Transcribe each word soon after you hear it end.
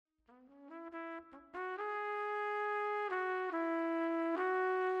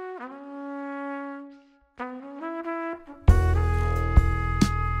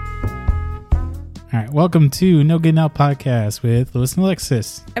All right, welcome to No Getting Out Podcast with Lewis and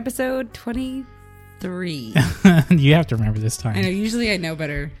Alexis. Episode 23. You have to remember this time. I know, usually I know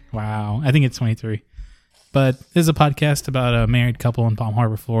better. Wow, I think it's 23. But this is a podcast about a married couple in Palm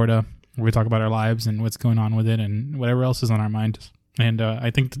Harbor, Florida, where we talk about our lives and what's going on with it and whatever else is on our mind. And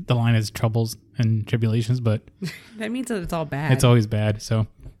I think the line is troubles and tribulations, but That means that it's all bad. it's always bad. So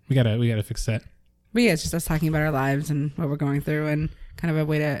we gotta fix that. But yeah, it's just us talking about our lives and what we're going through and kind of a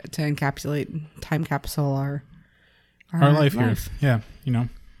way to encapsulate, time capsule our life here. Yeah,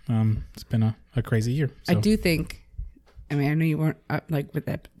 it's been a crazy year. So. I do think, I know you weren't up like with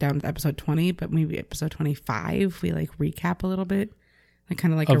that down to episode 20, but maybe episode 25, we like recap a little bit. Like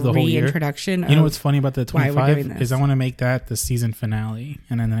kind of like of a reintroduction. You know what's funny about the 25 is I want to make that the season finale,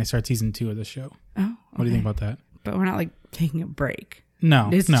 and then I start season 2 of the show. Oh, okay. What do you think about that? But we're not like taking a break. No,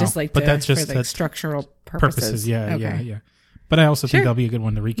 it's just like, but that's just for like structural purposes. Yeah, okay. yeah. But I also think that'll be a good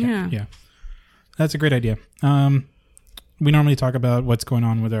one to recap. Yeah, that's a great idea. We normally talk about what's going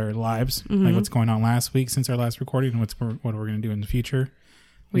on with our lives, like what's going on last week since our last recording, and what we're going to do in the future.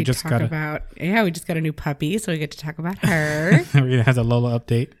 We just got a new puppy, so we get to talk about her. We're gonna have a Lola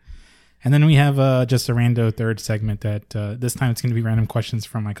update, and then we have just a rando third segment that this time it's going to be random questions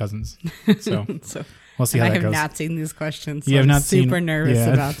from my cousins. So, we'll see how that goes. I have not seen these questions. So you have not super nervous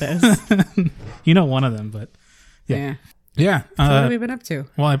about this. You know one of them, but yeah. So what have we been up to?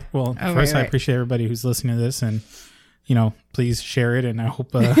 Well, first I appreciate everybody who's listening to this, and please share it. And I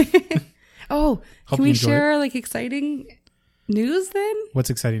hope. Can we share like exciting news then? What's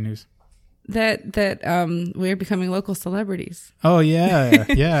exciting news? That we're becoming local celebrities. Oh yeah,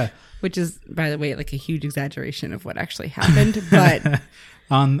 yeah. Which is, by the way, like a huge exaggeration of what actually happened. But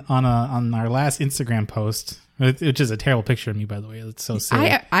on our last Instagram post, which is a terrible picture of me, by the way. It's so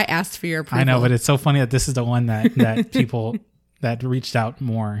silly. I asked for your approval. I know, but it's so funny that this is the one that people that reached out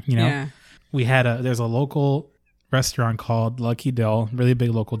more. Yeah. We had there's a local restaurant called Lucky Dell, really big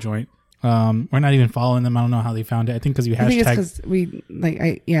local joint. We're not even following them. I don't know how they found it. I think because you hashtag. I think it's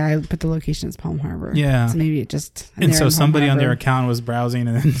because I put the location as Palm Harbor. Yeah. So maybe it just. And so somebody on their account was browsing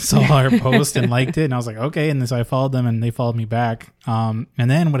and then saw our post and liked it. And I was like, okay. And so I followed them and they followed me back. And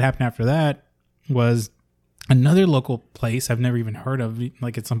then what happened after that was another local place I've never even heard of.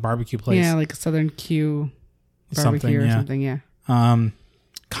 Like it's some barbecue place. Yeah, like a Southern Q barbecue or something. Yeah.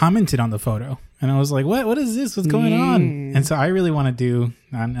 Commented on the photo. And I was like, what is this? What's going on? And so I really want to do,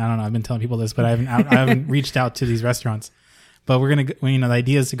 I don't know, I've been telling people this, but I haven't reached out to these restaurants. But we're going to, the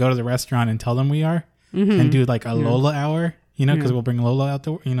idea is to go to the restaurant and tell them we are and do like a Lola hour, because we'll bring Lola out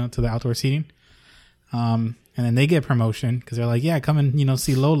to the outdoor seating. And then they get promotion because they're like, yeah, come and,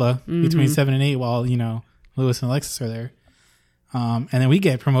 see Lola between 7 and 8 while, Lewis and Alexis are there. And then we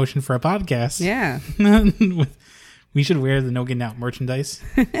get promotion for a podcast. Yeah. We should wear the No Getting Out merchandise.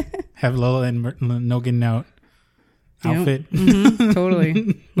 Have Lola and No Getting Out outfit.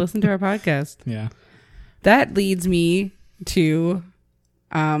 Totally. Listen to our podcast. Yeah. That leads me to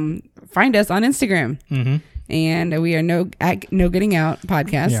find us on Instagram. And we are No Getting Out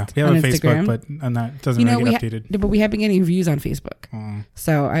podcast. Yeah, we have on a Instagram. Facebook, but that doesn't really get updated. But we have been getting views on Facebook.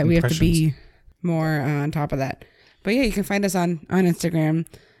 So we have to be more on top of that. But yeah, you can find us on Instagram.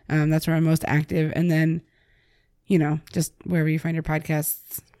 That's where I'm most active. And then just wherever you find your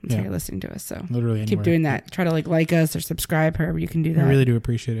podcasts, you're listening to us. So literally anywhere. Keep doing that. Try to like us or subscribe, however you can do that. I really do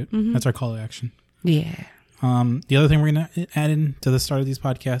appreciate it. That's our call to action. Yeah. The other thing we're going to add in to the start of these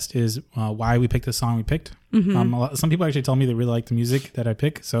podcasts is why we picked the song we picked. Some people actually tell me they really like the music that I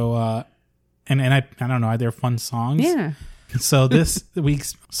pick. So, and I don't know, they're fun songs. Yeah. So this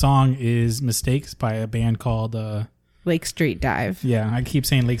week's song is Mistakes by a band called Lake Street Dive. Yeah, I keep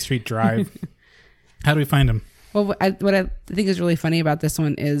saying Lake Street Drive. How do we find them? Well, what I think is really funny about this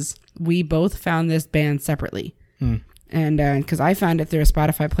one is we both found this band separately. And because I found it through a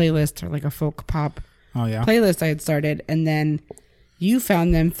Spotify playlist or like a folk pop playlist I had started. And then you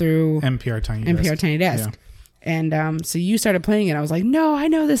found them through NPR Tiny Desk. Yeah. And so you started playing it. I was like, no, I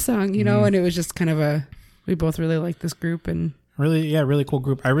know this song, and it was just kind of we both really liked this group. And really cool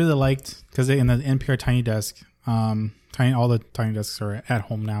group. I really liked, because in the NPR Tiny Desk, all the Tiny Desks are at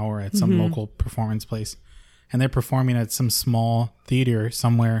home now or at some local performance place. And they're performing at some small theater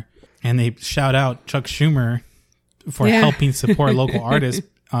somewhere, and they shout out Chuck Schumer for helping support local artists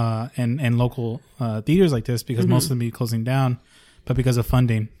and local theaters like this, because most of them be closing down, but because of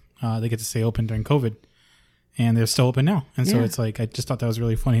funding, they get to stay open during COVID, and they're still open now. And so it's like, I just thought that was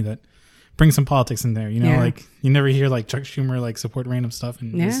really funny that bring some politics in there. Like you never hear like Chuck Schumer like support random stuff,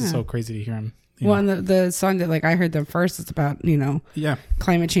 and this is so crazy to hear him. And the song that like I heard them first, it's about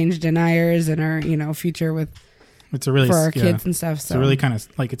climate change deniers and our future with It's a really for our kids and stuff. So it's a really kind of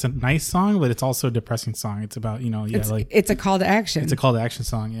like, it's a nice song, but it's also a depressing song. It's about, it's a call to action. It's a call to action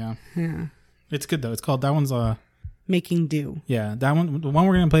song. Yeah. It's good though. It's called, that one's Making Do. Yeah, that one. The one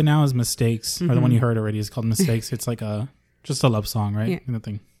we're gonna play now is Mistakes, or the one you heard already is called Mistakes. It's like just a love song, right? Yeah.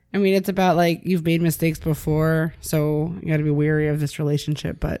 Nothing. I mean, it's about like you've made mistakes before, so you got to be wary of this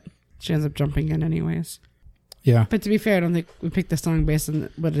relationship. But she ends up jumping in anyways. Yeah. But to be fair, I don't think we picked the song based on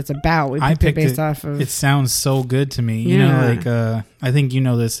what it's about. We picked it based off of. It sounds so good to me. Yeah. I think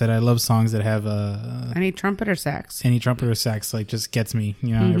this, that I love songs that have any trumpet or sax. Any trumpet or sax like just gets me.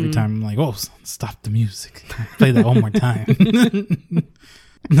 Every time I'm like, oh, stop the music. Play that one more time.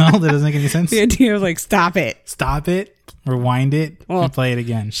 No, that doesn't make any sense. The idea of like stop it, rewind it, and play it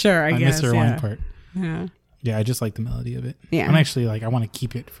again. Sure, I guess. Miss the rewind part. Yeah. Yeah, I just like the melody of it. Yeah. I'm actually I want to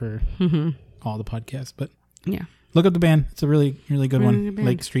keep it for all the podcasts, but. Yeah. Look up the band. It's a really, really good one. Good band.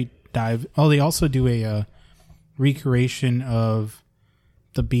 Lake Street Dive. Oh, they also do a recreation of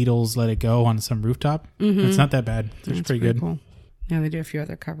the Beatles' Let It Go on some rooftop. It's not that bad. It's pretty good. Cool. Yeah, they do a few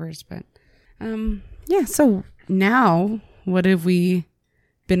other covers, but yeah. So now, what have we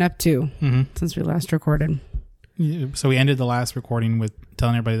been up to since we last recorded? So we ended the last recording with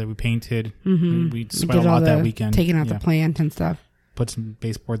telling everybody that we painted. We sweat a lot that weekend. Taking out the plant and stuff. Put some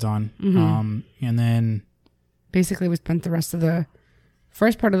baseboards on. And then basically we spent the rest of the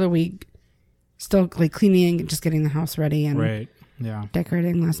first part of the week still like cleaning and just getting the house ready and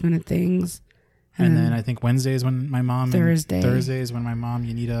decorating last minute things. And then I think Wednesday is when my mom Thursday is when my mom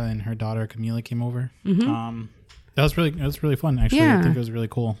Yanita and her daughter Camila came over. That was really fun actually. Yeah. I think it was really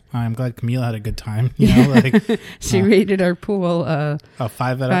cool. I'm glad Camila had a good time. She rated our pool a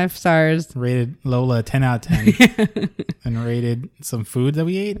 5 stars. Rated Lola 10 out of 10. And rated some food that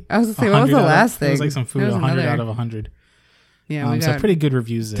we ate. I was gonna say, what was the last thing? It was like some food 100 out of 100. Yeah, so pretty good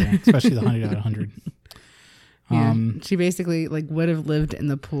reviews there, especially the 100 out of 100. Yeah, she basically would have lived in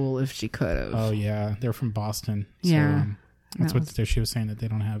the pool if she could have. Oh yeah, they're from Boston. So, yeah, that's what she was saying, that they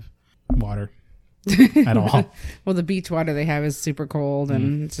don't have water at all. Well, the beach water they have is super cold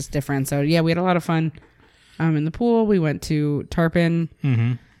and it's just different. So yeah, we had a lot of fun in the pool. We went to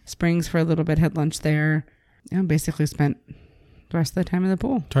Tarpon Springs for a little bit, had lunch there, and basically spent the rest of the time in the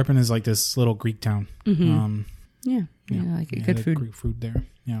pool. Tarpon is like this little Greek town. Good food. Greek food there.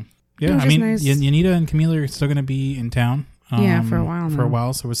 Yeah, I mean, nice. Yanita and Camila are still going to be in town. For a while now. For a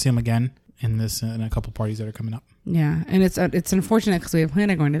while, so we'll see them again in a couple parties that are coming up. Yeah, and it's unfortunate because we had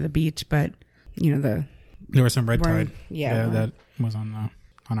planned on going to the beach, but there was some red tide. Yeah, that was on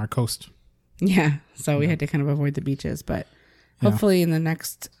our coast. Yeah, so we had to kind of avoid the beaches, but hopefully in the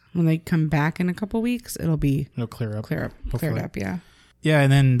next when they come back in a couple weeks, it'll clear up. Cleared up. Yeah. Yeah,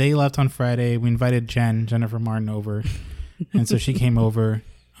 and then they left on Friday. We invited Jennifer Martin over, and so she came over.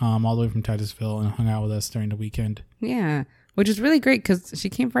 All the way from Titusville and hung out with us during the weekend. Yeah, which is really great because she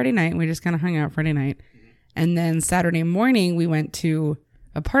came Friday night and we just kind of hung out Friday night. And then Saturday morning, we went to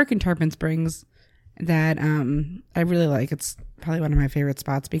a park in Tarpon Springs that I really like. It's probably one of my favorite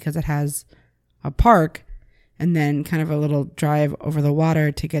spots because it has a park and then kind of a little drive over the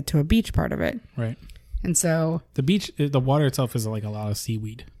water to get to a beach part of it. Right. And so the water itself is like a lot of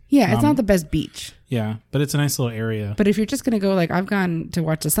seaweed. Yeah, it's not the best beach. Yeah, but it's a nice little area. But if you're just gonna go, I've gone to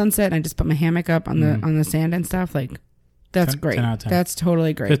watch the sunset and I just put my hammock up on the sand and stuff, that's great. 10 out of 10. That's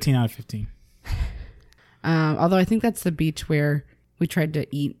totally great. 15 out of 15. Although I think that's the beach where we tried to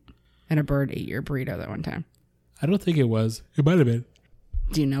eat and a bird ate your burrito that one time. I don't think it was. It might have been.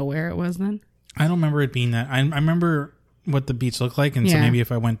 Do you know where it was then? I don't remember it being that. I remember what the beach looked like, and so maybe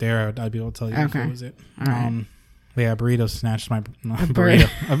if I went there, I'd be able to tell you if it was it. All right. Yeah, a burrito snatched my burrito.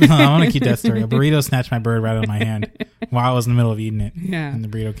 I want to keep that story. A burrito snatched my bird right out of my hand while I was in the middle of eating it. Yeah, and the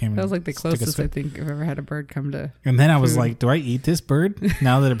burrito came. That was like the closest I think I've ever had a bird come to. And then I was like, "Do I eat this bird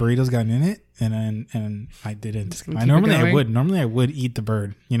now that a burrito's gotten in it?" And I didn't. Normally I would eat the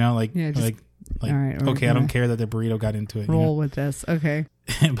bird. Like all right, okay, I don't care that the burrito got into it. Roll with this, okay.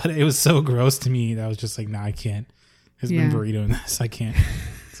 But it was so gross to me that I was just like, "Nah, I can't." There's been burrito in this. I can't.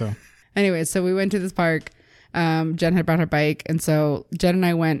 So anyway, so we went to this park. Jen had brought her bike, and so Jen and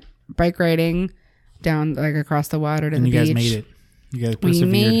I went bike riding down across the water to the beach. And you guys made it. You guys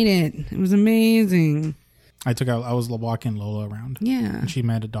persevered. We made it. It was amazing. I was walking Lola around. Yeah. And she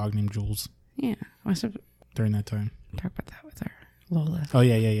met a dog named Jules. Yeah. During that time. Talk about that with her. Lola. Oh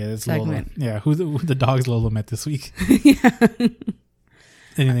yeah. That's segment. Lola. Yeah. Who the dogs Lola met this week? Yeah.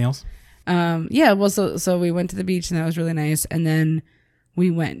 Anything else? Yeah. Well, so we went to the beach and that was really nice, and then we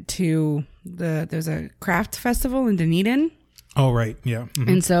went to there's a craft festival in Dunedin. Oh, right. Yeah. Mm-hmm.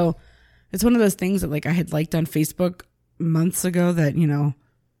 And so it's one of those things that I had liked on Facebook months ago that,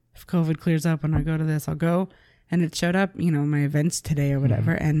 if COVID clears up and I go to this, I'll go. and it showed up, my events today or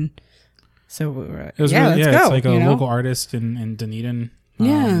whatever. And so we were, it was let's go. It's like a local artist in Dunedin.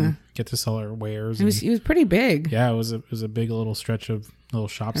 Get to sell her wares. It was pretty big. Yeah, it was a big little stretch of little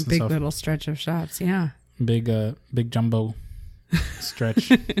shops and stuff. A big stuff. little stretch of shops, yeah. Big jumbo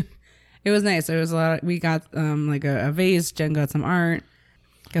stretch. It was nice. There was a lot. We got like a vase. Jen got some art.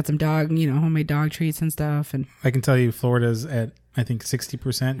 Got some dog, homemade dog treats and stuff. And I can tell you, Florida's at I think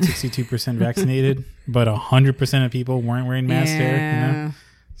 60%, 62% vaccinated, but 100% of people weren't wearing masks there.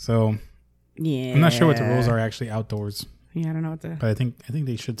 So yeah, I'm not sure what the rules are actually outdoors. Yeah, I don't know but I think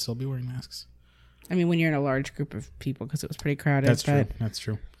they should still be wearing masks. I mean, when you're in a large group of people, because it was pretty crowded. That's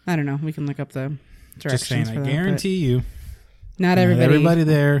true. I don't know. We can look up the directions. Just saying, for I guarantee you. Not everybody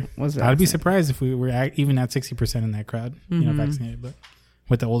there was vaccinated. I'd be surprised if we were even at 60% in that crowd, vaccinated, but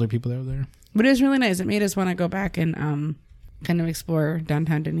with the older people that were there. But it was really nice. It made us want to go back and kind of explore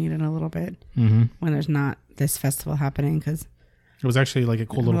downtown Dunedin a little bit when there's not this festival happening, because it was actually like a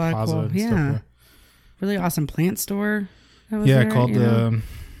cool little plaza. Cool, yeah, really awesome plant store. Called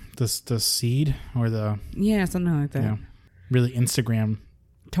the Seed or the something like that. Yeah, really Instagram.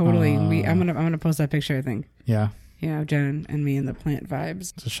 Totally. I'm gonna post that picture. I think. Yeah. Yeah, Jen and me and the plant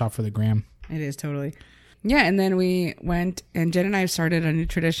vibes. It's a shot for the gram. It is totally. Yeah, and then we went, and Jen and I started a new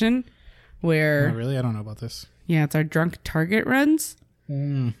tradition where... Oh, really? I don't know about this. Yeah, it's our drunk Target runs.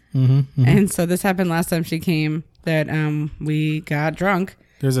 And so this happened last time she came, that we got drunk.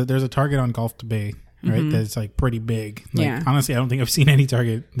 There's a Target on Gulf Bay, right? That's like pretty big. Like, honestly, I don't think I've seen any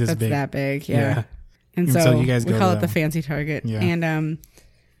Target that's big. That big, yeah. And so you guys we call it the fancy Target. Yeah. And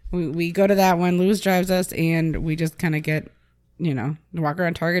we go to that one. Luz drives us, and we just kind of get... walk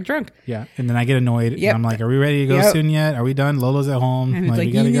around Target drunk. Yeah. And then I get annoyed. Yep. And I'm like, are we ready to go soon yet? Are we done? Lola's at home. And it's like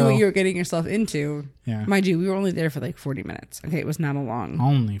you knew what you were getting yourself into. Yeah. Mind you, we were only there for like 40 minutes. Okay. It was not a long.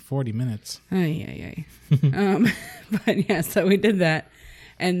 Only 40 minutes. Ay. But yeah, so we did that.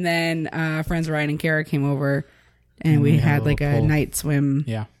 And then friends Ryan and Kara came over, and we had like a night swim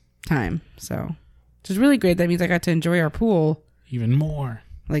time. So it was really great. That means I got to enjoy our pool. Even more.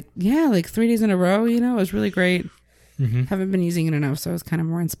 Like 3 days in a row, it was really great. Haven't been using it enough, so it's kind of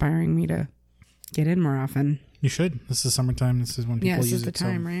more inspiring me to get in more often. You should. This is summertime. This is when people use it. Yeah, this is the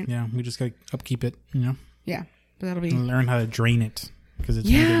time, right? Yeah, we just got to upkeep it, Yeah, but that'll be... learn how to drain it. Because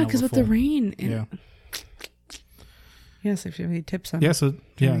with the rain. Yes, if you have any tips on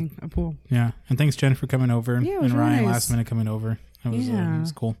draining a pool. Yeah, and thanks, Jen, for coming over. Yeah, and Ryan, last minute coming over. It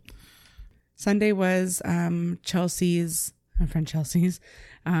was cool. Sunday was Chelsea's, my friend Chelsea's,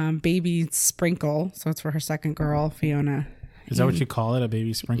 baby sprinkle. So it's for her second girl, Fiona. Is that what you call it, a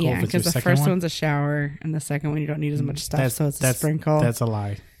baby sprinkle? Yeah, because the first one's a shower, and the second one you don't need as much stuff, so it's a sprinkle. That's a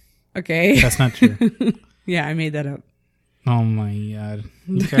lie. Okay. That's not true. Yeah, I made that up. Oh my God.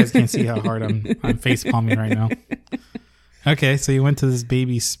 You guys can't see how hard I'm face palming right now. Okay, so you went to this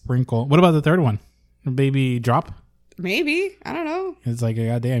baby sprinkle. What about the third one? A baby drop? Maybe. I don't know. It's like,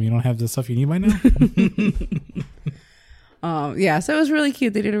 goddamn, you don't have the stuff you need by now? So it was really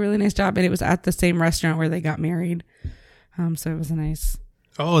cute. They did a really nice job, and it was at the same restaurant where they got married. So it was a nice...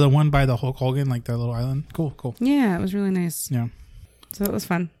 Oh, the one by the Hulk Hogan, like the little island? Cool. Yeah, it was really nice. Yeah. So it was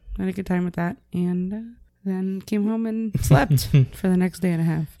fun. I had a good time with that, and then came home and slept for the next day and a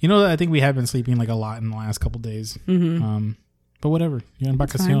half. I think we have been sleeping like a lot in the last couple of days. But whatever. You're in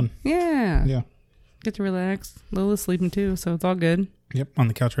vacacion. Yeah. Yeah. Get to relax. Lola's sleeping too, so it's all good. Yep, on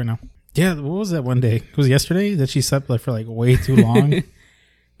the couch right now. Yeah, what was that one day? It was yesterday that she slept for way too long.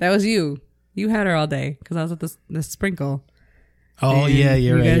 That was you. You had her all day because I was at the sprinkle. Oh, yeah,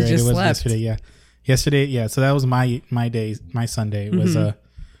 you're right. Guys just it was slept. yesterday, yeah. Yesterday, yeah. So that was my day, my Sunday was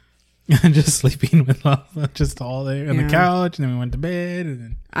just sleeping with Lola, just all day on the couch, and then we went to bed. And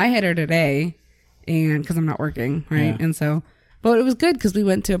then I had her today, and because I'm not working, right? Yeah. And so, but it was good because we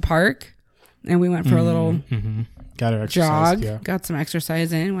went to a park, and we went for a little got her exercise, jog, got some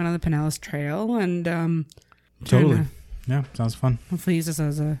exercise in, went on the Pinellas Trail, and totally, yeah, sounds fun. Hopefully, use this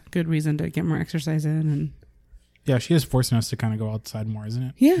as a good reason to get more exercise in, and yeah, she is forcing us to kind of go outside more, isn't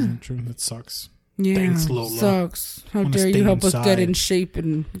it? Yeah, isn't it true? That sucks. Yeah, thanks, Lola. Sucks. How dare you help us get in shape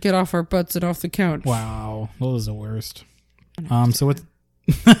and get off our butts and off the couch? Wow, Lola's the worst. So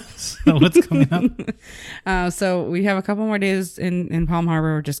what's coming up? So we have a couple more days in Palm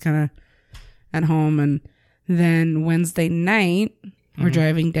Harbor. We're just kind of at home, and then Wednesday night we're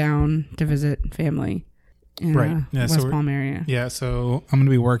driving down to visit family in West Palm area. Yeah, so I'm going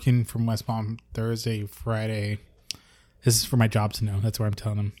to be working from West Palm Thursday, Friday. This is for my job to know. That's where I'm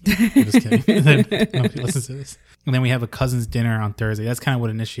telling them. I'm just kidding. Nobody listens to this. And then we have a cousin's dinner on Thursday. That's kind of what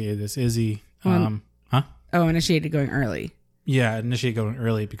initiated this. Izzy, initiated going early. Yeah, initiated going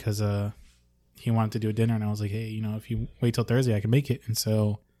early because he wanted to do a dinner, and I was like, hey, if you wait till Thursday, I can make it. And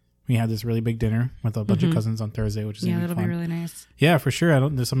so we had this really big dinner with a bunch of cousins on Thursday, which is gonna be that'll fun. be really nice. Yeah, for sure.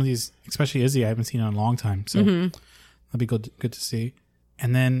 There's some of these, especially Izzy, I haven't seen in a long time, so that'll be good to see.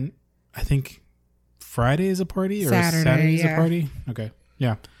 And then I think Friday is a party, or Saturday is a party. Okay,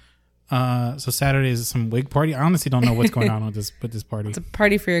 yeah. So Saturday is some wig party. I honestly don't know what's going on with this party. It's a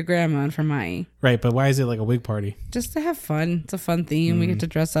party for your grandma and for Mai. Right, but why is it like a wig party? Just to have fun. It's a fun theme. We get to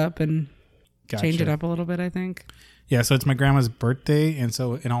dress up and change it up a little bit, I think. Yeah, so it's my grandma's birthday, and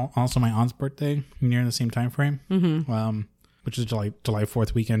also my aunt's birthday near the same time frame, which is July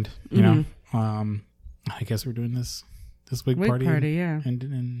 4th weekend. You know, I guess we're doing this wig party,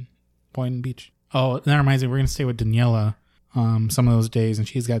 in Boynton Beach. Oh, that reminds me, we're gonna stay with Daniela some of those days, and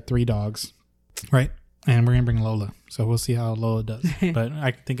she's got 3 dogs, right? And we're gonna bring Lola, so we'll see how Lola does. But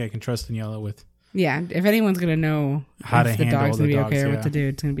I think I can trust Daniela with. Yeah, if anyone's gonna know how to the handle dog's the gonna be dogs, okay or what to do,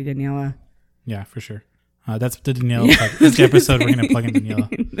 it's gonna be Daniela. Yeah, for sure. That's the Daniela. That's the episode we're going to plug in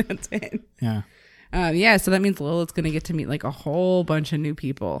Daniela. That's it. Yeah. So that means Lola's going to get to meet like a whole bunch of new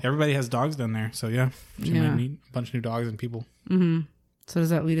people. Everybody has dogs down there. So yeah, she might meet a bunch of new dogs and people. Mm-hmm. So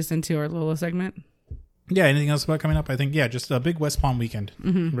does that lead us into our Lola segment? Yeah. Anything else about coming up? I think, just a big West Palm weekend.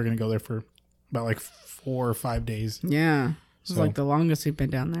 Mm-hmm. We're going to go there for about like 4 or 5 days. Yeah. This is like the longest we've been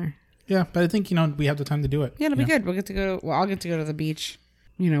down there. Yeah. But I think, we have the time to do it. Yeah, it'll be good. I'll get to go to the beach,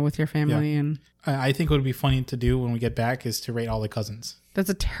 with your family. And I think what would be funny to do when we get back is to rate all the cousins. That's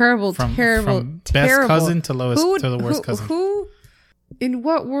a terrible from best cousin to lowest to the worst cousin. Who, in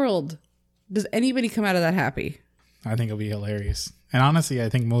what world does anybody come out of that happy? I think it'll be hilarious. And honestly, I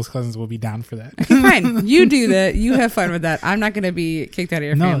think most cousins will be down for that. Okay, fine. You do that. You have fun with that. I'm not going to be kicked out of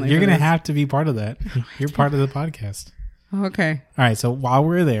your family. No, you're going to have to be part of that. You're part of the podcast. Okay. All right. So while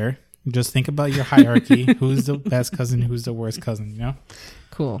we're there, just think about your hierarchy. Who's the best cousin? Who's the worst cousin?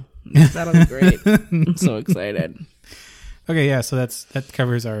 Cool. That'll be great. I'm so excited. Okay, yeah, so that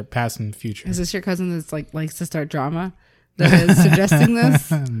covers our past and future. Is this your cousin that's likes to start drama that is suggesting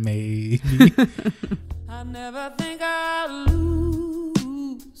this? Maybe. I never think I'll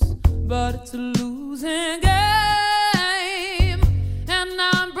lose, but it's a losing game. And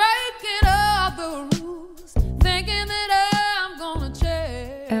now I'm breaking all the rules, thinking that I'm gonna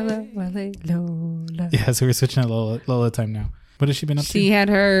change. L-O-L-A, Lola. Yeah, so we're switching to Lola time now. What has she been up to? She had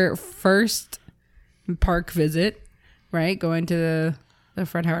her first park visit, right? Going to the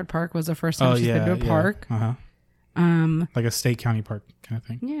Fred Howard Park was the first time she's been to a park. Uh-huh. Like a state county park kind of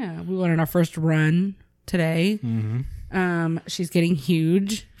thing. Yeah, we went on our first run today. Mm-hmm. She's getting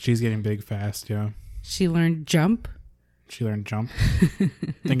huge. She's getting big fast, yeah. She learned jump. I don't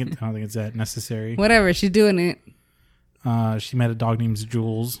think it's that necessary. Whatever, she's doing it. She met a dog named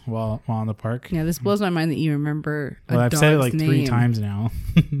Jules while in the park. Yeah, this blows my mind that you remember a I've dog's said it like name. 3 times now.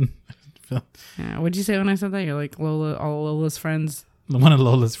 Yeah, what'd you say when I said that? You're like Lola, all Lola's friends. One of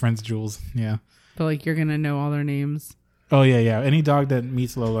Lola's friends, Jules. Yeah. But you're gonna know all their names. Oh yeah. Any dog that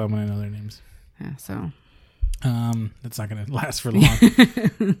meets Lola, I'm gonna know their names. Yeah. So. That's not gonna last for long.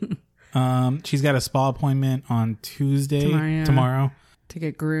 She's got a spa appointment on Tuesday. Tomorrow. To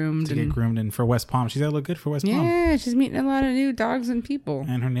get groomed. And for West Palm. She's got to look good for West Palm. Yeah, she's meeting a lot of new dogs and people.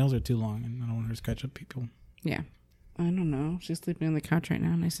 And her nails are too long, and I don't want her to scratch up people. Yeah. I don't know. She's sleeping on the couch right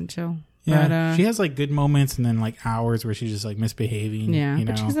now, nice and chill. Yeah, but, she has good moments and then hours where she's just misbehaving. Yeah,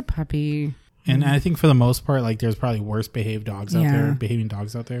 but she's a puppy. And I think for the most part, there's probably worse behaving dogs out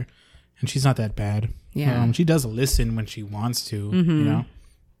there. And she's not that bad. Yeah. She does listen when she wants to,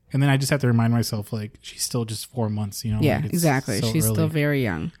 And then I just have to remind myself, she's still just 4 months, Yeah, exactly. So she's early. still very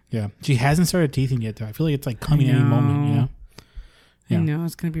young. Yeah. She hasn't started teething yet, though. I feel like it's coming any moment, Yeah. I know.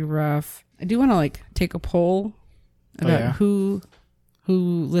 It's going to be rough. I do want to take a poll about who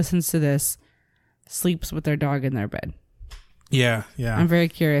listens to this sleeps with their dog in their bed. Yeah. I'm very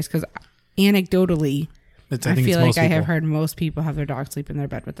curious because anecdotally, I feel like I have heard most people have their dog sleep in their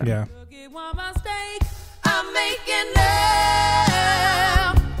bed with them. Yeah.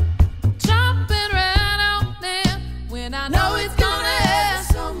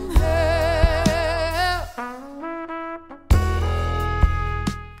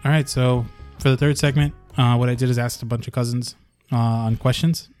 All right, so for the third segment, what I did is asked a bunch of cousins on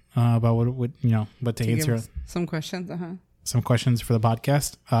questions about what to answer. Some questions, Some questions for the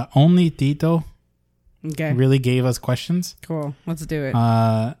podcast. Only Tito really gave us questions. Cool, let's do it.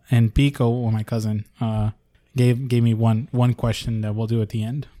 And Pico, or my cousin, gave me one question that we'll do at the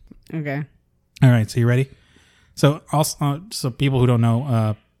end. Okay. All right, so you ready? So also, so people who don't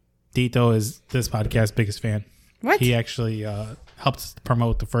know, Tito is this podcast's biggest fan. What? He actually helped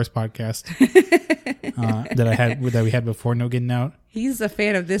promote the first podcast that we had before No Getting Out. He's a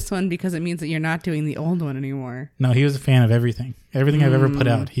fan of this one because it means that you're not doing the old one anymore. No, he was a fan of everything. Everything I've ever put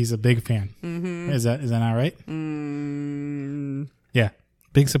out, he's a big fan. Mm-hmm. Is that not right? Yeah,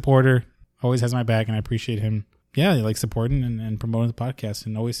 big supporter. Always has my back, and I appreciate him. Yeah, he likes supporting and promoting the podcast,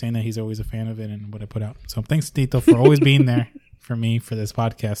 and always saying that he's always a fan of it and what I put out. So thanks, Tito, for always being there for me for this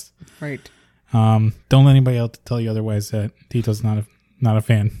podcast. Right. Don't let anybody else tell you otherwise that Tito's not a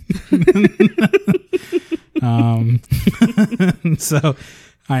fan. So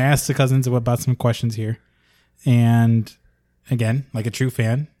I asked the cousins about some questions here, and again, like a true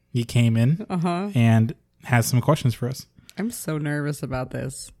fan, he came in and has some questions for us. I'm so nervous about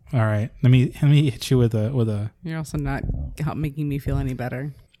this. All right, let me hit you with a. You're also not making me feel any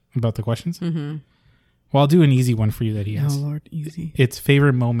better about the questions. Mm-hmm. Well, I'll do an easy one for you that he has. Oh Lord, easy. It's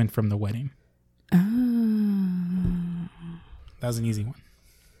favorite moment from the wedding. Oh. That was an easy one.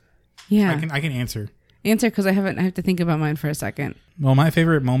 Yeah, I can answer because I have to think about mine for a second. Well, my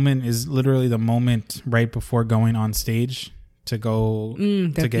favorite moment is literally the moment right before going on stage to go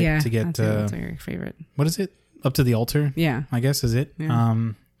to get that's your favorite. What is it? Up to the altar? Yeah, I guess is it.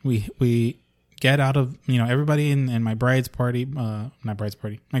 Yeah. We get out of everybody in my bride's party, not bride's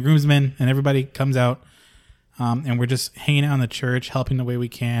party, my groomsmen, and everybody comes out, and we're just hanging out in the church, helping the way we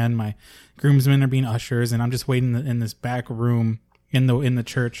can. My groomsmen are being ushers, and I'm just waiting in this back room in the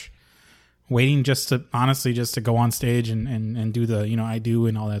church, waiting just to go on stage and do the I do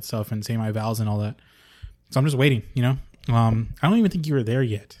and all that stuff and say my vows and all that. So I'm just waiting. I don't even think you were there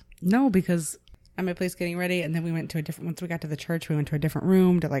yet. No, because at my place getting ready, and then we went to once we got to the church, we went to a different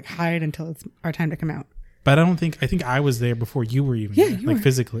room to like hide until it's our time to come out. But I think I was there before you were even there, like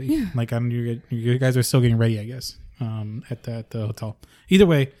physically. Yeah. Like you guys are still getting ready, I guess, at the hotel. Either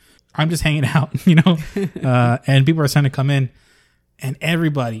way, I'm just hanging out, and people are starting to come in, and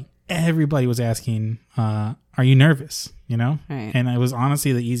everybody was asking, are you nervous? Right. And it was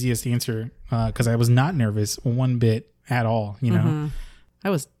honestly the easiest answer, because I was not nervous one bit at all, Mm-hmm. I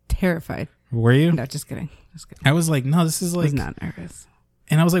was terrified. Were you? No, just kidding. I was like, no, this is like... I was not nervous.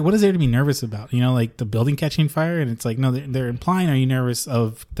 And I was like, what is there to be nervous about? Like the building catching fire? And it's like, no, they're implying, are you nervous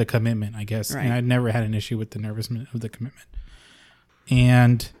of the commitment, I guess. Right. And I'd never had an issue with the nervousness of the commitment.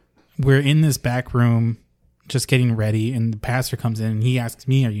 And we're in this back room just getting ready, and the pastor comes in and he asks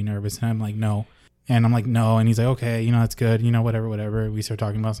me, are you nervous? And I'm like, no. And I'm like, no. And he's like, okay, that's good. Whatever. We start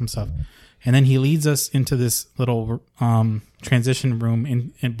talking about some stuff. And then he leads us into this little transition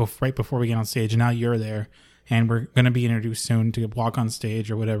room right before we get on stage. And now you're there, and we're going to be introduced soon to walk on stage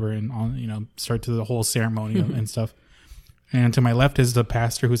or whatever, and start to the whole ceremony and stuff. And to my left is the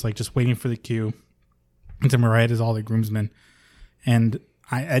pastor, who's like just waiting for the cue. And to my right is all the groomsmen. And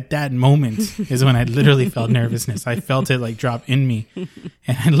at that moment is when I literally felt nervousness. I felt it like drop in me,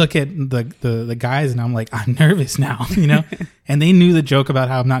 and I look at the guys, and I'm like, I'm nervous now, And they knew the joke about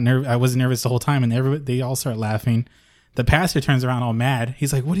how I'm not nervous. I wasn't nervous the whole time, and they all start laughing. The pastor turns around all mad.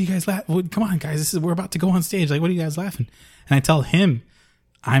 He's like, "What are you guys laughing? Come on, guys! We're about to go on stage. Like, what are you guys laughing?" And I tell him,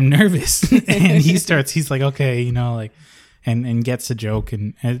 I'm nervous, and he's like, "Okay, and gets the joke,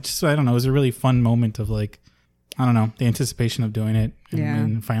 and it just, I don't know. It was a really fun moment of like, I don't know, the anticipation of doing it,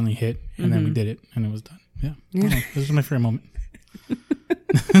 and finally hit, and then we did it, and it was done. Yeah. This was my favorite moment.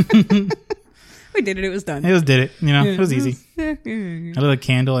 We did it. It was done. It was easy. I lit a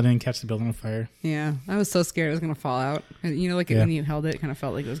candle. I didn't catch the building on fire. Yeah. I was so scared it was going to fall out. When you held it, it kind of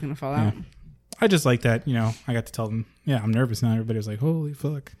felt like it was going to fall out. I just like that, I got to tell them, I'm nervous now. Everybody was like, holy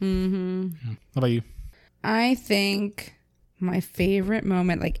fuck. Mm-hmm. Yeah. How about you? I think my favorite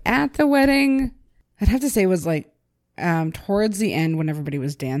moment, like at the wedding, I'd have to say was like towards the end when everybody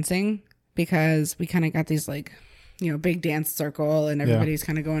was dancing, because we kind of got these like, big dance circle, and everybody's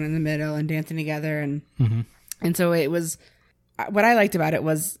kind of going in the middle and dancing together. And so it was, what I liked about it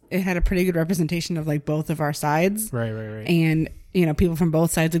was it had a pretty good representation of like both of our sides. Right. And, people from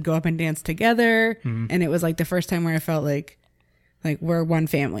both sides would go up and dance together. Mm-hmm. And it was like the first time where I felt like we're one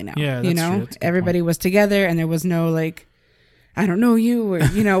family now. Yeah, true. Everybody was together, and there was no like, I don't know you, or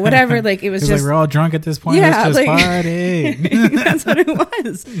whatever. Like it was just like we're all drunk at this point. Yeah, let's just party. That's what it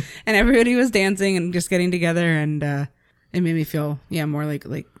was. And everybody was dancing and just getting together, and it made me feel more like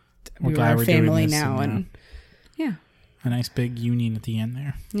we were a family now, and a nice big union at the end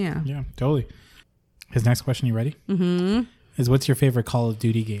there. Yeah, totally. His next question, you ready? Mm-hmm. Is what's your favorite Call of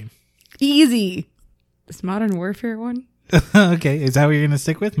Duty game? Easy. This Modern Warfare one. Okay, is that what you're gonna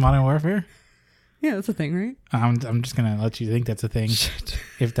stick with? Modern Warfare? Yeah, that's a thing, right? I'm just gonna let you think that's a thing. Shit.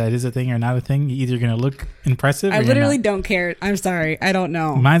 if that is a thing or not a thing. You're either going to look impressive. I literally don't care. I'm sorry. I don't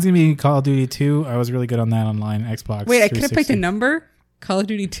know. Mine's going to be Call of Duty 2. I was really good on that online Xbox. Wait, I could have picked a number. Call of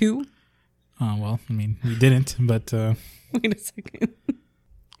Duty 2. Oh well, I mean, we didn't. But wait a second.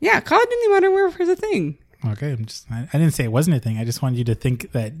 Yeah, Call of Duty Modern Warfare is a thing. Okay, I didn't say it wasn't a thing. I just wanted you to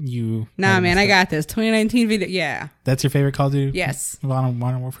think that you. Nah, man, I got this. 2019 video. Yeah. That's your favorite Call of Duty? Yes. Modern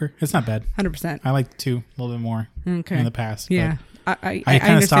Warfare? It's not bad. 100%. I like 2 a little bit more in the past. Yeah. I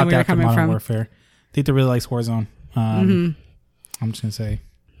kind of stopped after Modern Warfare. Tito really likes Warzone. I'm just going to say,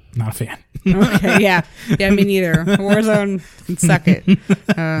 not a fan. Okay, yeah. Yeah, me neither. Warzone can suck it.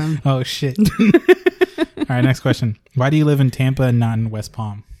 Oh, shit. All right, next question. Why do you live in Tampa and not in West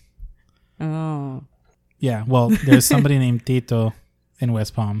Palm? Oh. Yeah, well, there's somebody named Tito in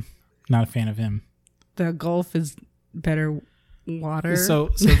West Palm. Not a fan of him. The Gulf is better water. So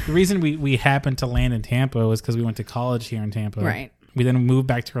the reason we happened to land in Tampa was because we went to college here in Tampa. Right. We then moved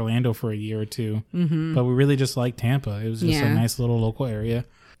back to Orlando for a year or two. Mm-hmm. But we really just liked Tampa. It was just a nice little local area.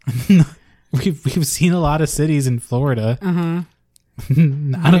 We've seen a lot of cities in Florida. Uh-huh.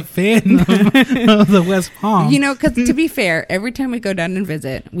 Not a fan of the West Palm. You know, because to be fair, every time we go down and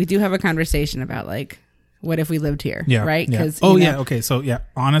visit, we do have a conversation about like, what if we lived here? Yeah. Right? Yeah. Okay. So yeah,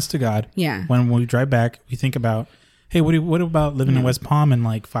 honest to God. Yeah. When we drive back, we think about, hey, what about living in West Palm in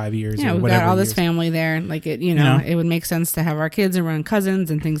like 5 years? Yeah, or we've whatever got all this years. family there. Like it, it would make sense to have our kids around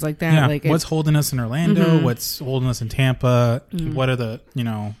cousins and things like that. Yeah. Like what's holding us in Orlando? What's holding us in Tampa? What are the,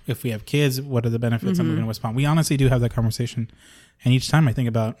 if we have kids, what are the benefits of living in West Palm? We honestly do have that conversation. And each time I think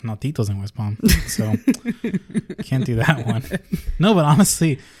about, Tito's in West Palm. So can't do that one. No, but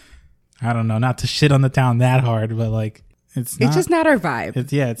honestly, I don't know, not to shit on the town that hard, but like, it's just not our vibe.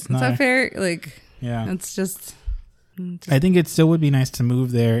 It's not. It's not fair. Like, yeah. It's just. I think it still would be nice to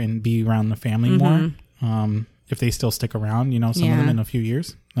move there and be around the family more. If they still stick around, some of them in a few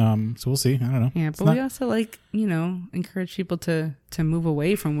years. So we'll see. I don't know. Yeah, but we also encourage people to move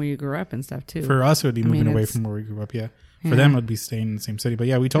away from where you grew up and stuff too. For us, it would be moving away from where we grew up. Yeah. For them, it would be staying in the same city. But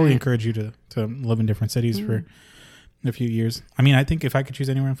yeah, we totally encourage you to live in different cities for a few years. I mean, I think if I could choose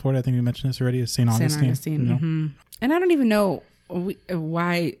anywhere in Florida, I think we mentioned this already, is St. Augustine. And I don't even know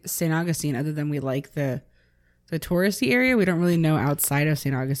why St. Augustine, other than we like the touristy area. We don't really know outside of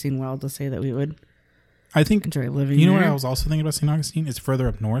St. Augustine well to say that we would. I think enjoy living. You know there. what I was also thinking about St. Augustine? It's further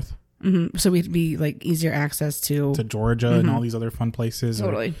up north. Mm-hmm. So we'd be like easier access to Georgia and all these other fun places.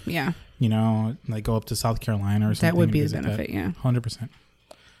 Totally, yeah. Like go up to South Carolina or something. That would be a benefit, yeah. 100%.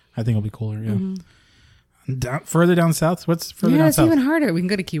 I think it'll be cooler, yeah. Further down south? What's further down south? Yeah, it's even harder. We can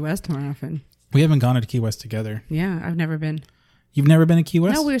go to Key West more often. We haven't gone to Key West together. Yeah, I've never been. You've never been to Key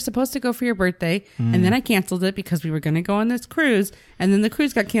West? No, we were supposed to go for your birthday, and then I canceled it because we were going to go on this cruise, and then the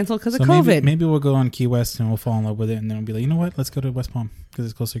cruise got canceled because of COVID. Maybe we'll go on Key West and we'll fall in love with it, and then we'll be like, you know what? Let's go to West Palm because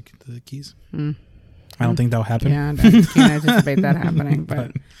it's closer to the Keys. I don't think that'll happen. Yeah, I can't anticipate that happening,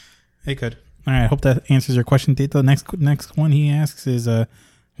 but it could. All right, I hope that answers your question, Tito. Next one he asks is,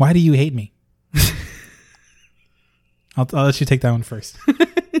 why do you hate me? I'll let you take that one first.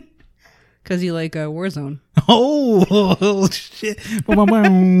 Because you like Warzone. Oh, shit.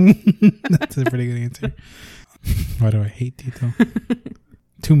 That's a pretty good answer. Why do I hate Tito?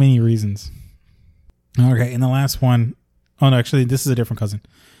 Too many reasons. Okay, and the last one. Oh, no, actually, this is a different cousin.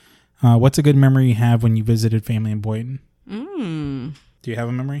 What's a good memory you have when you visited family in Boynton? Do you have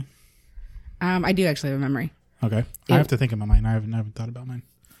a memory? I do actually have a memory. Okay. I have to think about mine. I haven't thought about mine.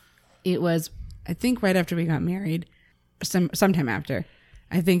 It was, I think, right after we got married. Sometime after.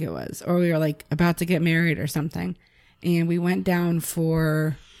 I think it was. Or we were like about to get married or something. And we went down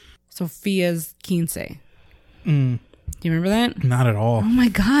for Sophia's quince. Do you remember that? Not at all. Oh my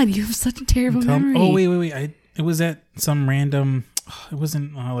God, you have such a terrible memory. Oh, wait. It was at some random... It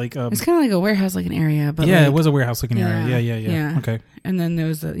wasn't like... it's kind of like a warehouse looking area. But yeah, it was a warehouse looking area. Yeah. Okay. And then there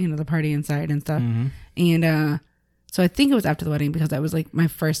was the party inside and stuff. And so I think it was after the wedding because that was like my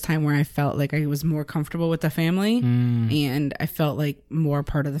first time where I felt like I was more comfortable with the family. And I felt like more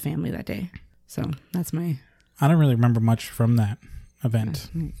part of the family that day. So that's my... I don't really remember much from that event.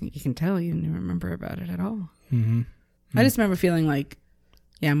 You can tell you didn't remember about it at all. I just remember feeling like,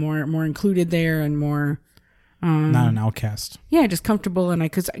 more included there and more... not an outcast. Yeah, just comfortable. And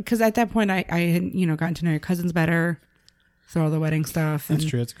because at that point I had, gotten to know your cousins better through all the wedding stuff. That's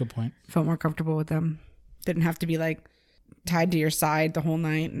true. That's a good point. Felt more comfortable with them. Didn't have to be like tied to your side the whole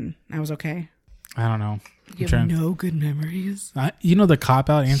night, and I was okay. I don't know. You have no good memories. The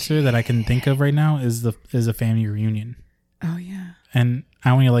cop-out answer that I can think of right now is a family reunion. Oh yeah. And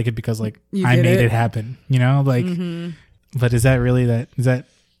I only like it because I made it happen. But is that really that? Is that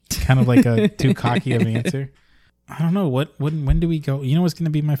kind of like a too cocky of an answer? I don't know when do we go? You know what's going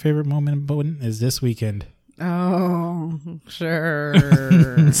to be my favorite moment in Bowden is this weekend. Oh, sure.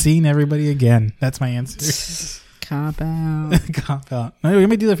 Seeing everybody again. That's my answer. Cop out. Cop out. No, we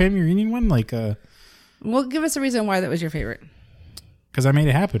might do the family reunion one. Well, give us a reason why that was your favorite. Because I made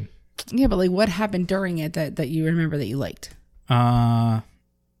it happen. Yeah, but what happened during it that you remember that you liked?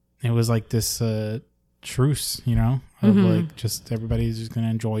 It was like this truce, of just everybody's just going to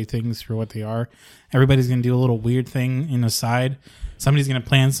enjoy things for what they are. Everybody's going to do a little weird thing in the side. Somebody's going to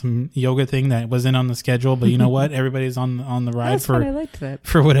plan some yoga thing that wasn't on the schedule, but you know what? Everybody's on the ride I liked that.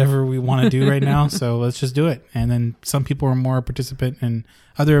 for whatever we want to do right now. So let's just do it. And then some people are more participant in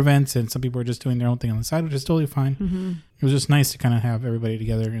other events, and some people are just doing their own thing on the side, which is totally fine. Mm-hmm. It was just nice to kind of have everybody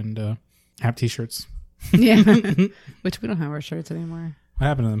together and have T-shirts. Yeah, which we don't have our shirts anymore. What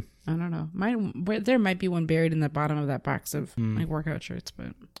happened to them? I don't know. There might be one buried in the bottom of that box of workout shirts,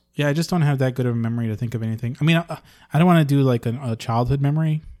 but yeah, I just don't have that good of a memory to think of anything. I mean, I don't want to do like a childhood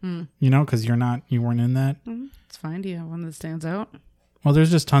memory, because you weren't in that. It's fine. Do you have one that stands out? Well,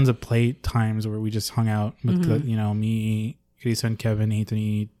 there's just tons of play times where we just hung out with me, Grayson, Kevin,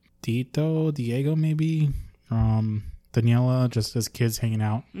 Anthony, Diego, maybe, Daniela, just as kids hanging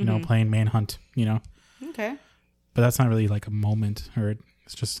out, playing Manhunt, Okay. But that's not really like a moment, or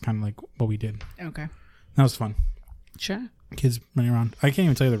it's just kind of like what we did. Okay. That was fun. Sure. Kids running around. I can't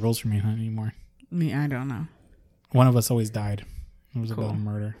even tell you the rules for Manhunt anymore. I don't know. One of us always died. It was cool. about a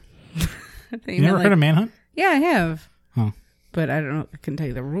murder. You never heard of Manhunt? Yeah, I have. Oh. But I don't know. I couldn't tell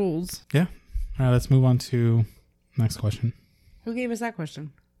you the rules. Yeah. All right, let's move on to next question. Who gave us that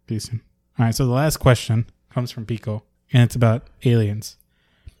question? Decent. All right, so the last question comes from Pico, and it's about aliens.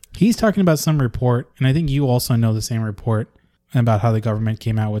 He's talking about some report, and I think you also know the same report about how the government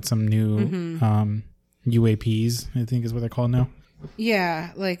came out with some new UAPs, I think is what they're called now.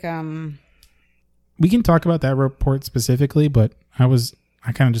 Yeah, we can talk about that report specifically, but I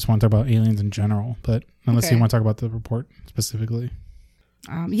kind of just want to talk about aliens in general, but unless you want to talk about the report specifically.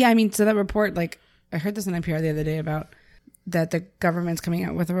 Yeah, I mean, so that report, I heard this on NPR the other day about that the government's coming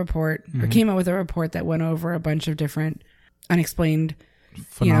out with a report, or came out with a report that went over a bunch of different unexplained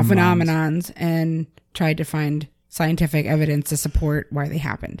phenomenons and tried to find scientific evidence to support why they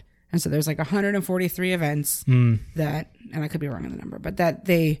happened. And so there's 143 events that, and I could be wrong on the number, but that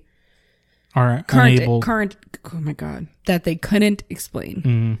they are unable. Oh my God, that they couldn't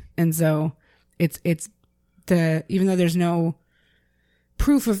explain. And so it's even though there's no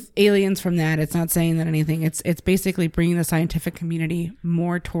proof of aliens from that, it's not saying that anything. It's basically bringing the scientific community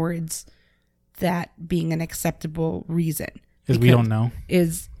more towards that being an acceptable reason. Because we don't know.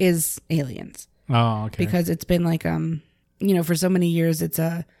 Is aliens. Oh, okay. Because it's been for so many years, it's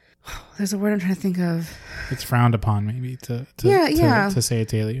there's a word I'm trying to think of. It's frowned upon, maybe, to say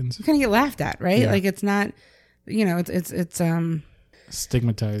it's aliens. You kind of get laughed at, right? Yeah. It's not, it's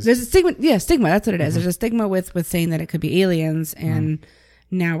stigmatized. There's a stigma. Yeah, stigma. That's what it is. There's a stigma with saying that it could be aliens, and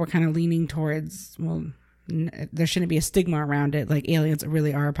now we're kind of leaning towards, there shouldn't be a stigma around it. Like aliens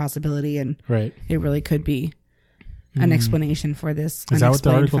really are a possibility, and right. It really could be an explanation for this. Is that what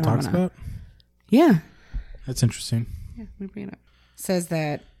the article talks about? Yeah. That's interesting. Yeah, let me bring it up. Says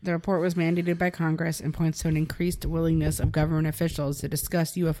that the report was mandated by Congress and points to an increased willingness of government officials to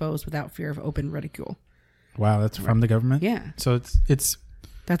discuss UFOs without fear of open ridicule. Wow, that's from the government? Yeah. So it's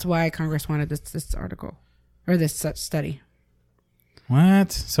that's why Congress wanted this article or this study.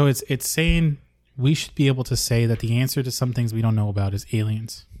 What? So it's saying we should be able to say that the answer to some things we don't know about is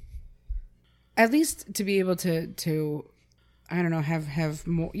aliens. At least to be able to I don't know, have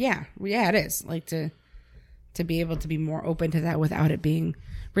more. Yeah, it is to be able to be more open to that without it being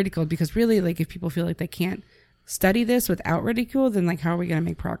ridiculed. Because really, if people feel like they can't study this without ridicule, then how are we going to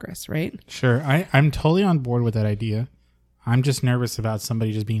make progress, right? Sure, I'm totally on board with that idea. I'm just nervous about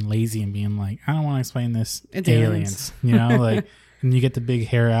somebody just being lazy and being like, I don't want to explain this. It's aliens. And you get the big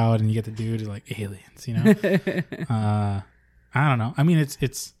hair out and you get the dude aliens. I don't know. I mean,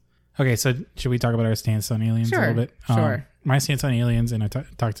 it's. Okay, so should we talk about our stance on aliens a little bit? Sure. My stance on aliens, and I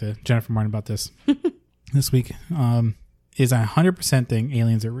talked to Jennifer Martin about this this week, is I 100% think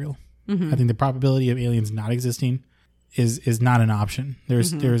aliens are real. I think the probability of aliens not existing is not an option.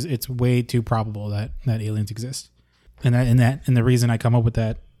 It's way too probable that aliens exist, and the reason I come up with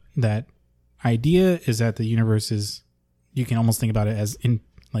that idea is that the universe is, you can almost think about it as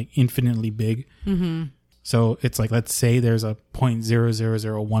infinitely big. So it's let's say there's a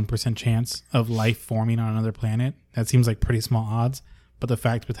 0.0001% chance of life forming on another planet. That seems like pretty small odds, but the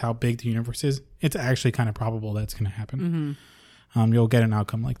fact with how big the universe is, it's actually kind of probable that's going to happen. You'll get an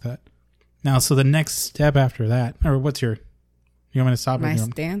outcome like that. Now, so the next step after that, or what's your You want me to stop? My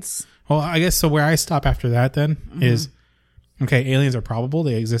stance? Well, I guess so. Where I stop after that then is, okay, aliens are probable.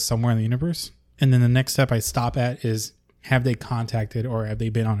 They exist somewhere in the universe. And then the next step I stop at is, have they contacted or have they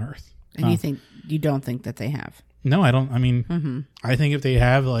been on Earth? And you don't think that they have? No, I don't. I mean, I think if they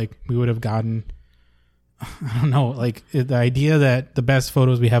have, like, we would have gotten, I don't know, like the idea that the best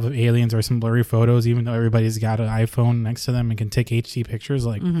photos we have of aliens are some blurry photos, even though everybody's got an iPhone next to them and can take HD pictures,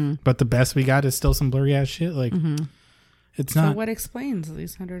 like, but the best we got is still some blurry ass shit. Like, it's not. So what explains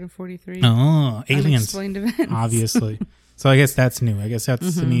these 143 aliens unexplained events? Obviously. So I guess that's new. I guess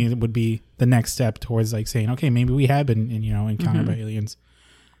that's to me would be the next step towards like saying, okay, maybe we have been encountered by aliens.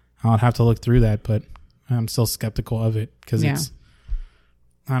 I'll have to look through that, but I'm still skeptical of it because it's,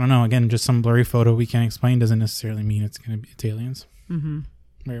 I don't know. Again, just some blurry photo we can't explain doesn't necessarily mean it's going to be aliens.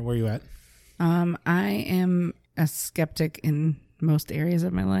 Where are you at? I am a skeptic in most areas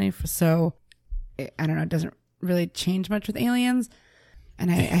of my life, so I don't know. It doesn't really change much with aliens,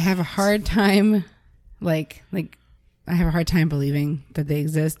 and I have a hard time, like I have a hard time believing that they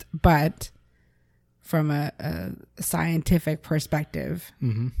exist. But from a scientific perspective,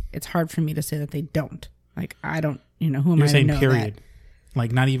 it's hard for me to say that they don't. Like, I don't, who am You're I saying to know period. that?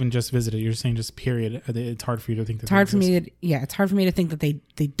 Like, not even just visited. You're saying just period. It's hard for you to think that it's hard for me to, it's hard for me to think that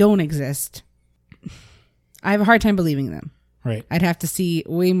they don't exist. I have a hard time believing them. Right. I'd have to see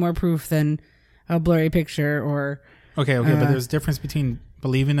way more proof than a blurry picture or. Okay, but there's a difference between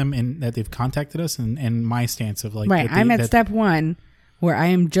believing them and that they've contacted us and my stance of like. Right. I'm at step one where I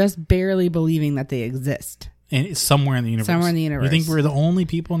am just barely believing that they exist. And it's somewhere in the universe. Somewhere in the universe. You think we're the only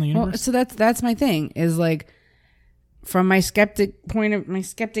people in the universe? Well, so that's my thing is like, from my skeptic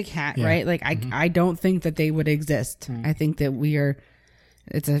hat, right? Like I don't think that they would exist. I think that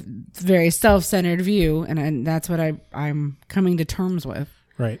it's a very self-centered view, and that's what I'm coming to terms with.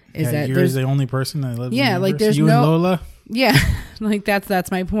 Right. Is that you're the only person that lives in the universe? like there's you and Lola? Yeah. Like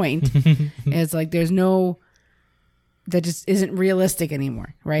that's my point. It's like there's no, that just isn't realistic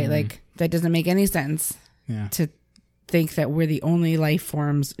anymore, right? Like that doesn't make any sense to think that we're the only life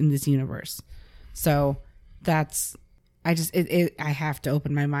forms in this universe. So that's, I have to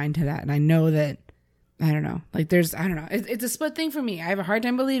open my mind to that. And I know that, I don't know, like there's, I don't know. It's a split thing for me. I have a hard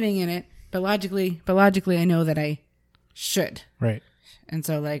time believing in it, but logically I know that I should. Right. And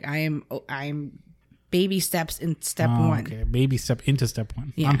so like I'm baby steps in step one. Okay. Baby step into step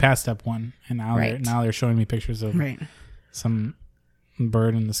one. Yeah. I'm past step one. And now they're showing me pictures of some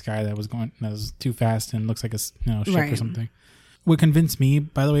bird in the sky that was too fast and looks like a ship or something. What convinced me,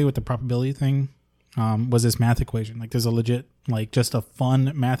 by the way, with the probability thing, was this math equation. Like there's a legit, like just a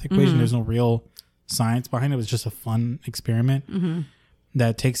fun math equation. There's no real science behind it. It was just a fun experiment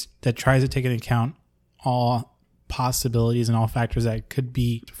that tries to take into account all possibilities and all factors that could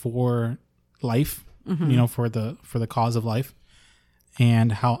be for life, for the cause of life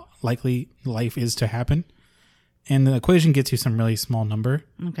and how likely life is to happen. And the equation gets you some really small number.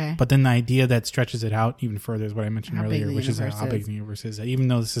 Okay. But then the idea that stretches it out even further is what I mentioned earlier, which is how big the universe is. That even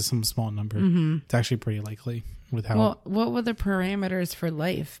though this is some small number, it's actually pretty likely with how. Well, what were the parameters for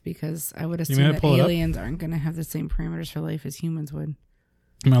life? Because I would assume that aliens aren't going to have the same parameters for life as humans would.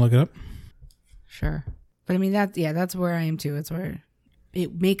 Am I look it up? Sure. But I mean, that's where I am too. It's where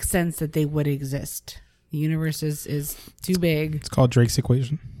it makes sense that they would exist. The universe is too big. It's called Drake's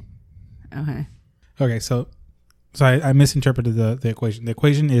equation. Okay, so I misinterpreted the equation. The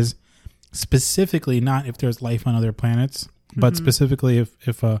equation is specifically not if there's life on other planets, but specifically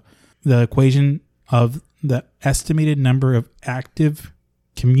if the equation of the estimated number of active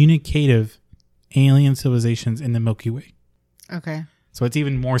communicative alien civilizations in the Milky Way. Okay. So it's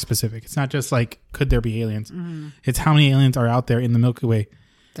even more specific. It's not just like, could there be aliens? It's how many aliens are out there in the Milky Way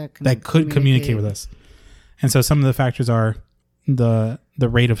that could communicate with us. And so some of the factors are the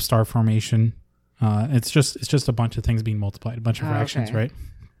rate of star formation. It's just a bunch of things being multiplied, a bunch of fractions, right?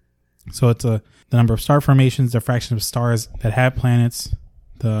 So it's the number of star formations, the fraction of stars that have planets,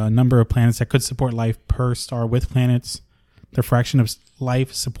 the number of planets that could support life per star with planets, the fraction of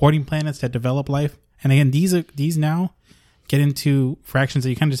life supporting planets that develop life. And again, these now get into fractions that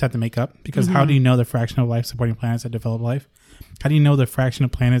you kind of just have to make up, because how do you know the fraction of life supporting planets that develop life? How do you know the fraction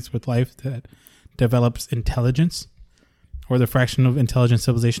of planets with life that develops intelligence, or the fraction of intelligent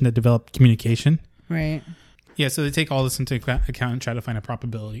civilization that develop communication? Right. Yeah, so they take all this into account and try to find a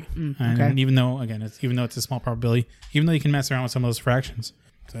probability. And even though it's a small probability, even though you can mess around with some of those fractions,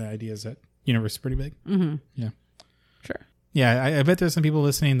 the idea is that universe is pretty big. Yeah. Sure. Yeah, I bet there's some people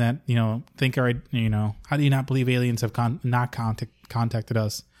listening that, think, how do you not believe aliens have not contacted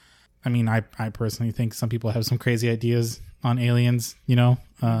us? I mean, I personally think some people have some crazy ideas on aliens,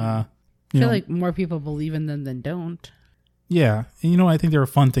 I feel like more people believe in them than don't. Yeah. And, you know, I think they're a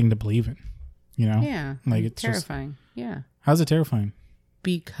fun thing to believe in. You know? Yeah. Like, it's terrifying. Yeah. How's it terrifying?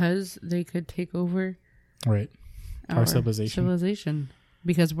 Because they could take over. Right. Our civilization.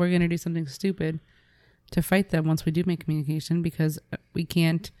 Because we're going to do something stupid to fight them once we do make communication, because we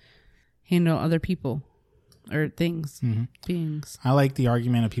can't handle other people or things, beings. I like the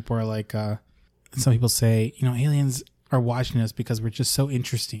argument of people are like, some people say, you know, aliens are watching us because we're just so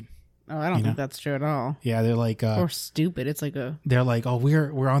interesting. Oh, I don't think that's true at all. Yeah, they're like, or stupid. It's like they're like, oh,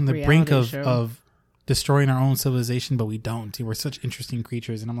 we're on the brink of destroying our own civilization, but we don't. We're such interesting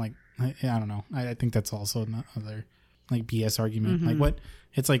creatures. And I'm like, I don't know. I think that's also another like BS argument. Like what?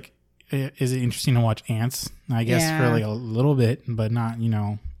 It's like, is it interesting to watch ants? I guess for like a little bit, but not, you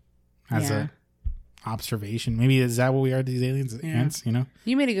know, as a observation. Maybe is that what we are, these aliens? Ants, you know?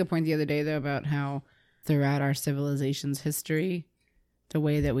 You made a good point the other day though about how throughout our civilization's history, the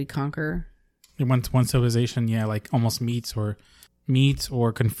way that we conquer. One civilization, like almost meets or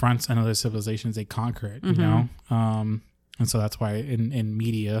confronts another civilization, they conquer it, you know? And so that's why in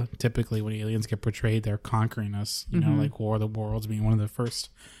media, typically when aliens get portrayed, they're conquering us, you know, like War of the Worlds being one of the first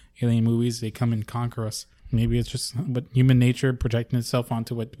alien movies. They come and conquer us. Maybe it's just what human nature projecting itself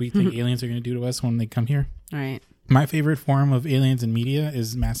onto what we think aliens are going to do to us when they come here. Right. My favorite form of aliens in media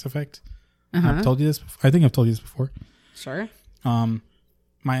is Mass Effect. I've told you this. I think I've told you this before. Sure.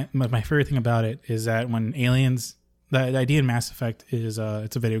 My favorite thing about it is that when aliens, the idea in Mass Effect is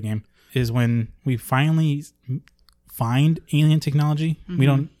it's a video game, is when we finally find alien technology. We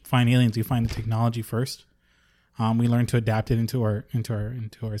don't find aliens, we find the technology first. We learn to adapt it into our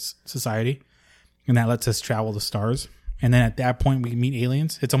society, and that lets us travel the stars. And then at that point we meet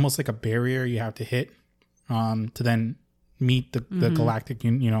aliens. It's almost like a barrier you have to hit to then meet the galactic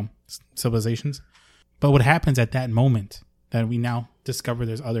civilizations. But what happens at that moment that we now discover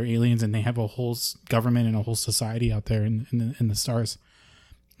there's other aliens and they have a whole government and a whole society out there in the stars,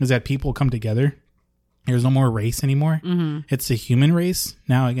 is that people come together. There's no more race anymore. It's the human race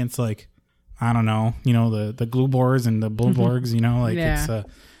now against like, I don't know, you know, the Glubors and the Bulborgs, you know, like it's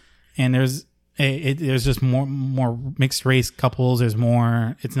and there's just more mixed race couples. There's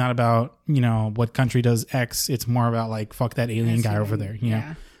more. It's not about, you know, what country does X. It's more about like, fuck that alien guy over there, you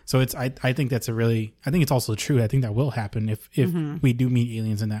know. So it's I think that's I think it's also true. I think that will happen if we do meet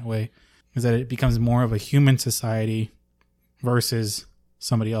aliens in that way, is that it becomes more of a human society versus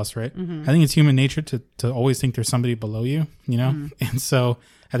somebody else, right? I think it's human nature to always think there's somebody below you, you know? And so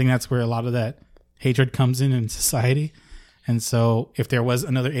I think that's where a lot of that hatred comes in society. And so if there was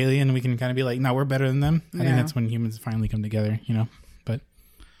another alien, we can kind of be like, no, we're better than them. I think that's when humans finally come together, you know? But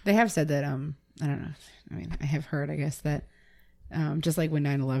they have said that, I don't know. I mean, I have heard, I guess, that just like when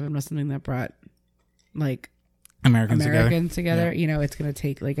 9/11 was something that brought like Americans together, you know, it's going to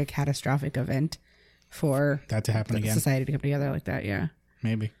take like a catastrophic event for that to happen again. Society to come together like that. Yeah.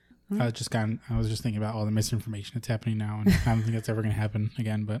 Maybe. I was just thinking about all the misinformation that's happening now, and I don't think that's ever going to happen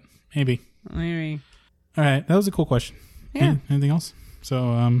again, but maybe. All right. That was a cool question. Yeah. Anything else?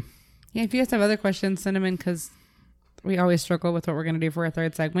 So, yeah, if you guys have other questions, send them in, because we always struggle with what we're going to do for our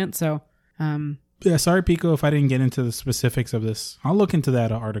third segment. So, yeah, sorry, Pico, if I didn't get into the specifics of this. I'll look into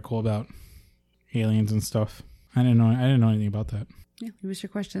that article about aliens and stuff. I didn't know anything about that. Yeah, leave us your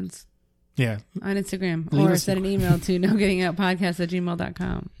questions. Yeah. On Instagram. Or send an email to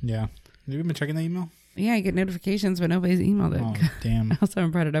nogettingoutpodcast@gmail.com. Yeah. Have you been checking that email? Yeah, I get notifications, but nobody's emailed it. Oh, damn. I also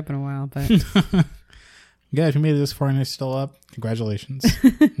haven't brought it up in a while, but... Yeah, if you made it this far and it's still up, congratulations.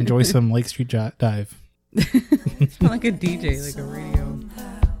 Enjoy some Lake Street Dive. It's not like a DJ, like a radio.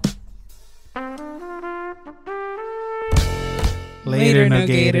 Later, No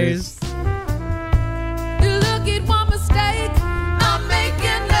Gators.